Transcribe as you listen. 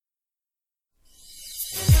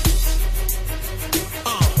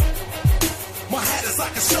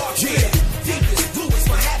a shark's fin. Deepest blue is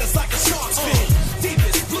my hat is like a shark's fin.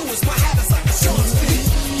 Deepest blue is my hat is like a shark's fin.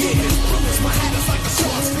 Yeah, blue is my hat is like a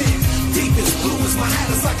shark's fin. Deepest blue is my hat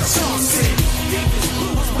is like a shark's fin.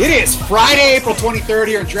 It is Friday, April 23rd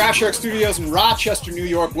here in Draft Shark Studios in Rochester, New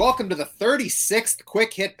York. Welcome to the 36th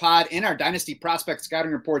Quick Hit Pod in our Dynasty Prospect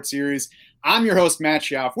Scouting Report series. I'm your host, Matt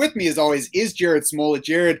Schauf. With me, as always, is Jared Smollett.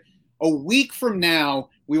 Jared, a week from now,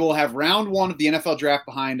 we will have round one of the NFL draft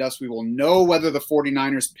behind us. We will know whether the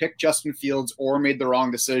 49ers picked Justin Fields or made the wrong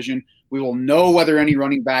decision. We will know whether any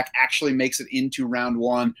running back actually makes it into round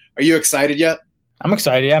one. Are you excited yet? I'm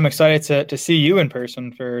excited. Yeah, I'm excited to see you in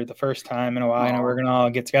person for the first time in a while. We're going to all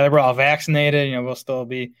get together. We're all vaccinated. We'll still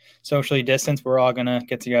be socially distanced. We're all going to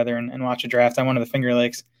get together and watch a draft on one of the Finger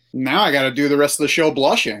Lakes. Now I got to do the rest of the show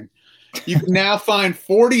blushing. You can now find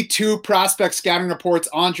 42 prospect scouting reports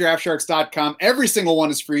on DraftSharks.com. Every single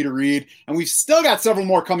one is free to read, and we've still got several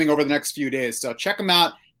more coming over the next few days. So check them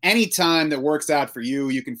out anytime that works out for you.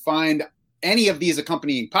 You can find any of these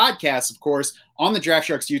accompanying podcasts, of course, on the Draft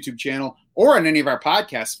Sharks YouTube channel or on any of our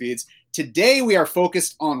podcast feeds. Today, we are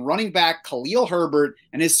focused on running back Khalil Herbert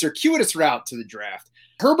and his circuitous route to the draft.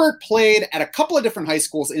 Herbert played at a couple of different high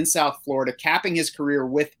schools in South Florida, capping his career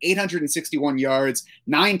with 861 yards,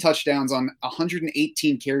 9 touchdowns on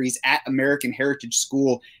 118 carries at American Heritage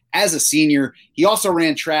School as a senior. He also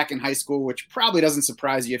ran track in high school, which probably doesn't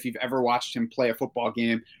surprise you if you've ever watched him play a football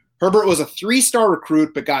game. Herbert was a 3-star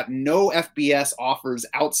recruit, but got no FBS offers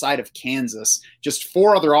outside of Kansas. Just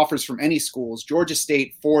 4 other offers from any schools: Georgia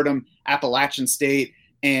State, Fordham, Appalachian State,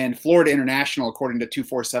 and Florida International, according to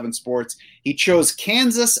 247 Sports. He chose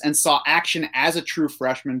Kansas and saw action as a true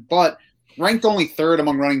freshman, but ranked only 3rd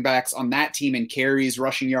among running backs on that team in carries,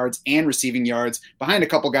 rushing yards, and receiving yards, behind a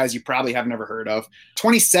couple guys you probably have never heard of.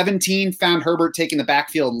 2017 found Herbert taking the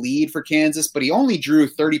backfield lead for Kansas, but he only drew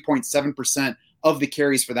 30.7% of the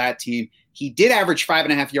carries for that team. He did average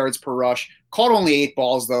 5.5 yards per rush, caught only 8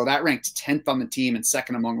 balls, though. That ranked 10th on the team and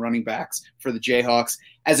 2nd among running backs for the Jayhawks.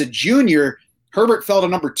 As a junior, Herbert fell to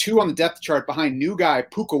number 2 on the depth chart behind new guy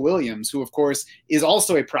Pooka Williams, who, of course, is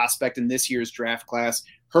also a prospect in this year's draft class.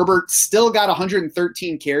 Herbert still got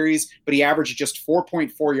 113 carries, but he averaged just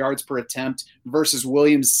 4.4 yards per attempt versus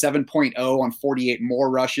Williams' 7.0 on 48 more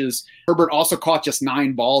rushes. Herbert also caught just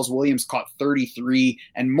 9 balls. Williams caught 33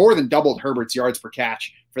 and more than doubled Herbert's yards per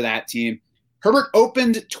catch for that team. Herbert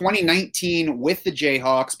opened 2019 with the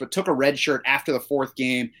Jayhawks, but took a red shirt after the 4th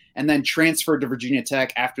game and then transferred to Virginia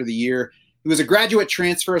Tech after the year. He was a graduate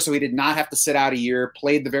transfer, so he did not have to sit out a year,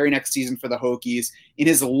 played the very next season for the Hokies. In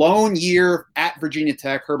his lone year at Virginia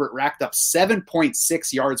Tech, Herbert racked up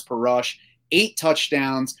 7.6 yards per rush, 8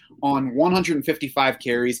 touchdowns on 155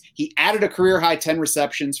 carries. He added a career-high 10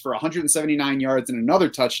 receptions for 179 yards and another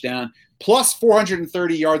touchdown, plus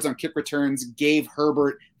 430 yards on kick returns, gave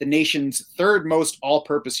Herbert the nation's 3rd most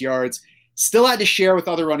all-purpose yards. Still had to share with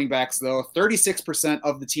other running backs, though. 36%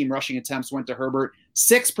 of the team rushing attempts went to Herbert,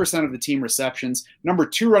 6% of the team receptions. Number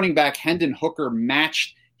 2 running back Hendon Hooker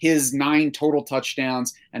matched his 9 total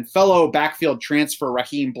touchdowns, and fellow backfield transfer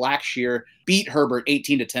Raheem Blackshear beat Herbert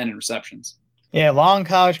 18-10 in receptions. Yeah, long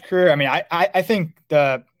college career. I think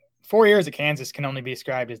the 4 years at Kansas can only be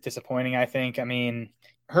described as disappointing, I think.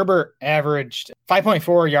 Herbert averaged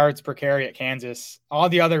 5.4 yards per carry at Kansas. All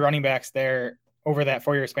the other running backs there over that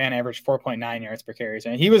 4-year span averaged 4.9 yards per carry.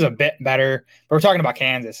 And he was a bit better, but we're talking about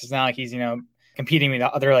Kansas. It's not like he's, competing with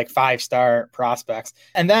other 5-star prospects.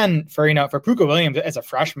 And then for Pooka Williams as a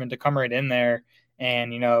freshman to come right in there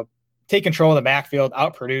and, take control of the backfield,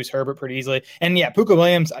 outproduce Herbert pretty easily. And yeah, Pooka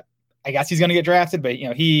Williams, I guess he's going to get drafted, but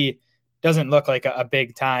he doesn't look like a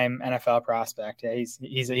big time NFL prospect. Yeah,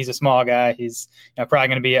 he's a small guy. He's probably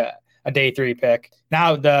going to be a day 3 pick.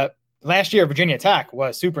 Now the last year, Virginia Tech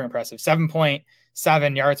was super impressive,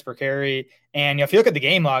 7.7 yards per carry. And if you look at the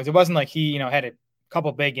game logs, it wasn't like he, had a couple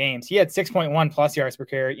big games. He had 6.1 plus yards per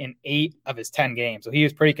carry in 8 of his 10 games. So he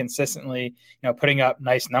was pretty consistently, putting up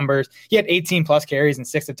nice numbers. He had 18 plus carries in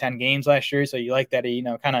 6 of 10 games last year. So you like that he,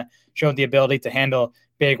 kind of showed the ability to handle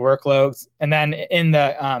big workloads. And then in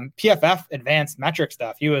the PFF advanced metric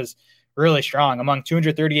stuff, he was really strong. Among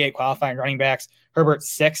 238 qualifying running backs, Herbert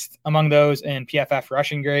 6th among those in PFF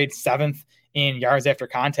rushing grade, 7th in yards after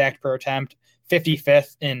contact per attempt,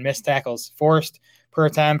 55th in missed tackles forced per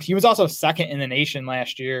attempt. He was also 2nd in the nation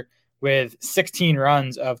last year with 16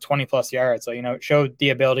 runs of 20 plus yards. So, it showed the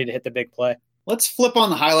ability to hit the big play. Let's flip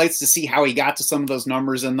on the highlights to see how he got to some of those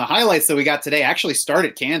numbers. And the highlights that we got today actually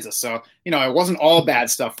started Kansas. So, it wasn't all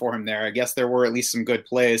bad stuff for him there. I guess there were at least some good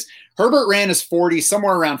plays. Herbert ran his 40,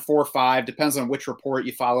 somewhere around 4.5, depends on which report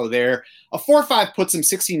you follow there. A 4.5 puts him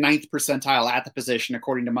 69th percentile at the position,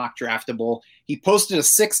 according to Mock Draftable. He posted a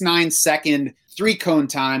 6.9 second three-cone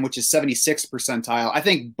time, which is 76th percentile. I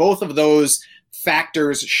think both of those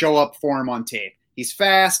factors show up for him on tape. He's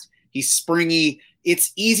fast, he's springy.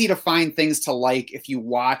 It's easy to find things to like if you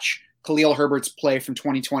watch Khalil Herbert's play from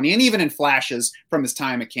 2020 and even in flashes from his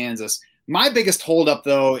time at Kansas. My biggest holdup,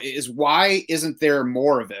 though, is why isn't there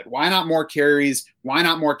more of it? Why not more carries? Why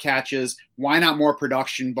not more catches? Why not more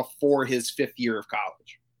production before his 5th year of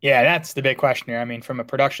college? Yeah, that's the big question here. I mean, from a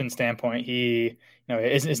production standpoint, he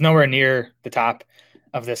is nowhere near the top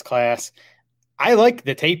of this class. I like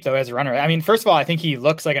the tape, though, as a runner. I mean, first of all, I think he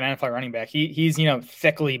looks like an NFL running back. He's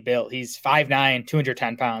thickly built. He's 5'9",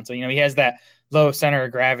 210 pounds. So, he has that low center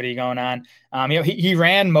of gravity going on. He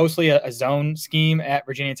ran mostly a zone scheme at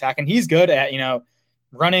Virginia Tech, and he's good at,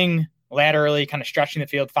 running laterally, kind of stretching the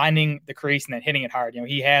field, finding the crease, and then hitting it hard.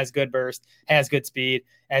 He has good burst, has good speed,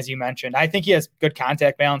 as you mentioned. I think he has good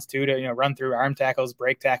contact balance, too, to, run through arm tackles,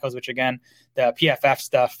 break tackles, which, again, the PFF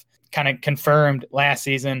stuff kind of confirmed last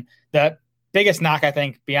season. The biggest knock, I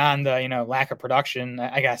think, beyond the lack of production,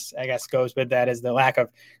 I guess goes with that, is the lack of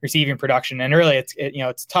receiving production. And really,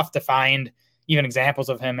 it's tough to find even examples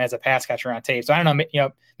of him as a pass catcher on tape. So I don't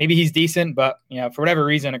know, maybe he's decent, but for whatever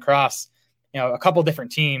reason, across a couple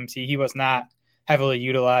different teams, he was not heavily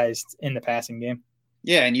utilized in the passing game.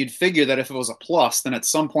 Yeah, and you'd figure that if it was a plus, then at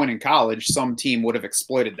some point in college, some team would have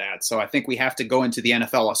exploited that. So I think we have to go into the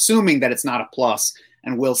NFL assuming that it's not a plus,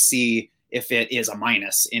 and we'll see if it is a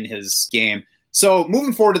minus in his game. So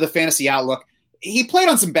moving forward to the fantasy outlook, he played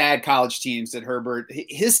on some bad college teams at Herbert.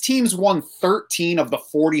 His teams won 13 of the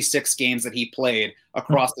 46 games that he played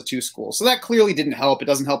across the two schools. So that clearly didn't help. It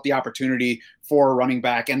doesn't help the opportunity for a running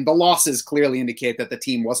back. And the losses clearly indicate that the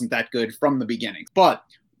team wasn't that good from the beginning. But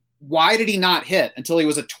why did he not hit until he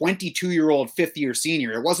was a 22-year-old 5th-year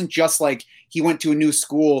senior? It wasn't just like he went to a new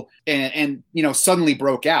school and suddenly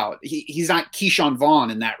broke out. He's not Keyshawn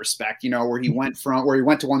Vaughn in that respect, where he went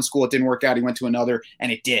to one school, it didn't work out, he went to another,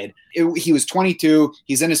 and it did. He was 22,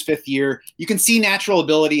 he's in his 5th year. You can see natural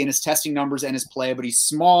ability in his testing numbers and his play, but he's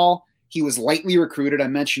small. He was lightly recruited. I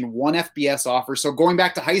mentioned one FBS offer. So going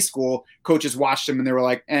back to high school, coaches watched him and they were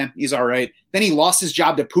like, he's all right. Then he lost his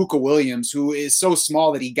job to Puka Williams, who is so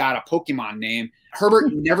small that he got a Pokemon name.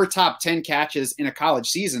 Herbert never topped 10 catches in a college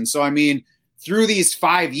season. So, I mean, through these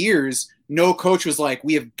 5 years, no coach was like,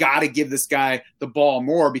 we have got to give this guy the ball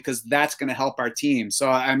more because that's going to help our team. So,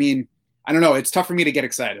 I mean, I don't know. It's tough for me to get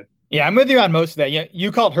excited. Yeah, I'm with you on most of that. Yeah,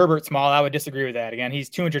 you called Herbert small. I would disagree with that. Again, he's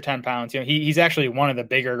 210 pounds. He's actually one of the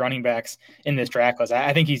bigger running backs in this draft class.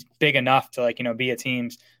 I think he's big enough to be a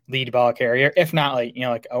team's lead ball carrier, if not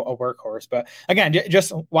like a workhorse. But again,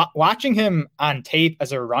 just watching him on tape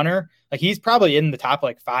as a runner, he's probably in the top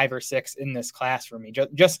 5 or 6 in this class for me.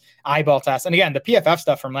 Just eyeball test. And again, the PFF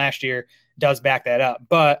stuff from last year does back that up.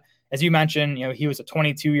 But as you mentioned, he was a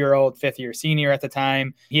 22-year-old 5th-year senior at the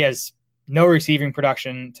time. He has no receiving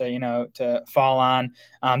production to fall on.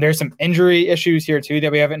 There's some injury issues here too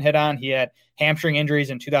that we haven't hit on. He had hamstring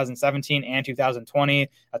injuries in 2017 and 2020,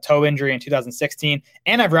 a toe injury in 2016.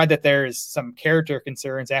 And I've read that there's some character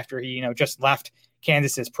concerns after he, just left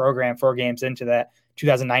Kansas's program 4 games into that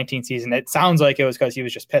 2019 season. It sounds like it was because he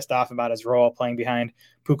was just pissed off about his role playing behind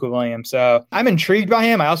Puka Williams. So I'm intrigued by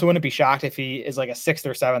him. I also wouldn't be shocked if he is like a 6th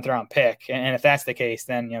or 7th round pick. And if that's the case,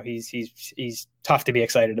 then, he's tough to be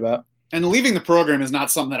excited about. And leaving the program is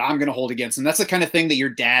not something that I'm going to hold against. And that's the kind of thing that your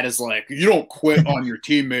dad is like, you don't quit on your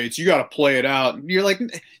teammates. You got to play it out. And you're like,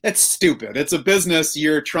 that's stupid. It's a business.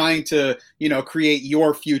 You're trying to, create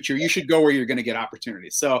your future. You should go where you're going to get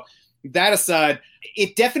opportunities. So that aside,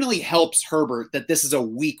 it definitely helps Herbert that this is a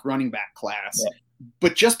weak running back class. Yeah.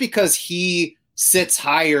 But just because he sits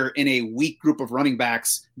higher in a weak group of running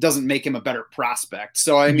backs doesn't make him a better prospect.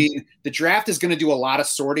 So, I mean, the draft is going to do a lot of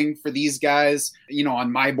sorting for these guys,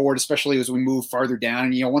 on my board, especially as we move farther down.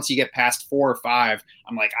 And, once you get past 4 or 5,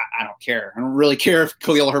 I'm like, I don't care. I don't really care if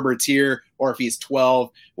Khalil Herbert's here or if he's 12,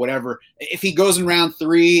 whatever. If he goes in round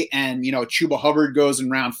 3 and, Chuba Hubbard goes in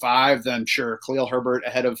round 5, then sure, Khalil Herbert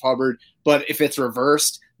ahead of Hubbard. But if it's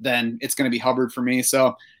reversed, then it's going to be Hubbard for me.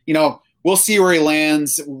 So, we'll see where he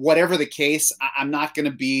lands. Whatever the case, I'm not going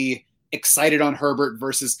to be excited on Herbert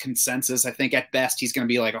versus consensus. I think at best he's going to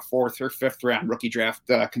be like a 4th or 5th round rookie draft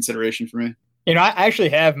consideration for me. I actually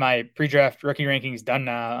have my pre-draft rookie rankings done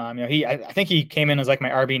now. I think he came in as like my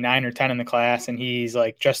RB 9 or 10 in the class, and he's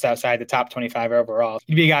like just outside the top 25 overall.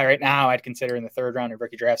 He'd be a guy right now I'd consider in the third round of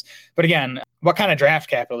rookie drafts. But again, what kind of draft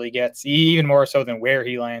capital he gets, even more so than where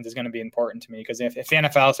he lands, is going to be important to me. Because if the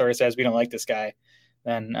NFL sort of says we don't like this guy,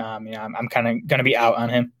 then I'm kind of going to be out on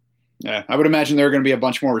him. Yeah, I would imagine there are going to be a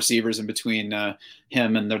bunch more receivers in between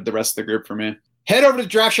him and the rest of the group for me. Head over to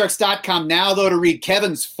DraftSharks.com now, though, to read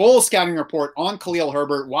Kevin's full scouting report on Khalil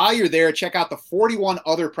Herbert. While you're there, check out the 41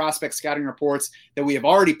 other prospect scouting reports that we have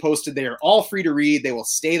already posted. They are all free to read. They will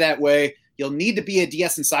stay that way. You'll need to be a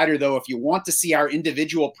DS Insider, though, if you want to see our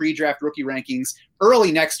individual pre-draft rookie rankings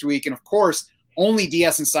early next week. And, of course, only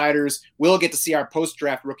DS Insiders will get to see our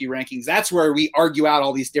post-draft rookie rankings. That's where we argue out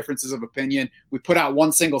all these differences of opinion. We put out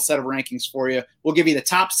one single set of rankings for you. We'll give you the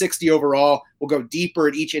top 60 overall. We'll go deeper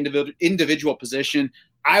at each individual position.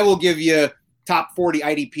 I will give you top 40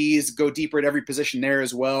 IDPs, go deeper at every position there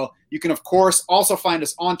as well. You can, of course, also find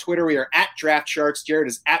us on Twitter. We are at Draft Sharks. Jared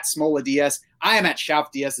is at SmolaDS. I am at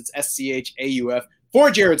SchaufDS. It's SCHAUF.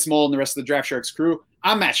 For Jared Smol and the rest of the Draft Sharks crew,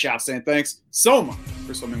 I'm Matt Schauf saying thanks so much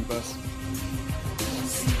for swimming with us.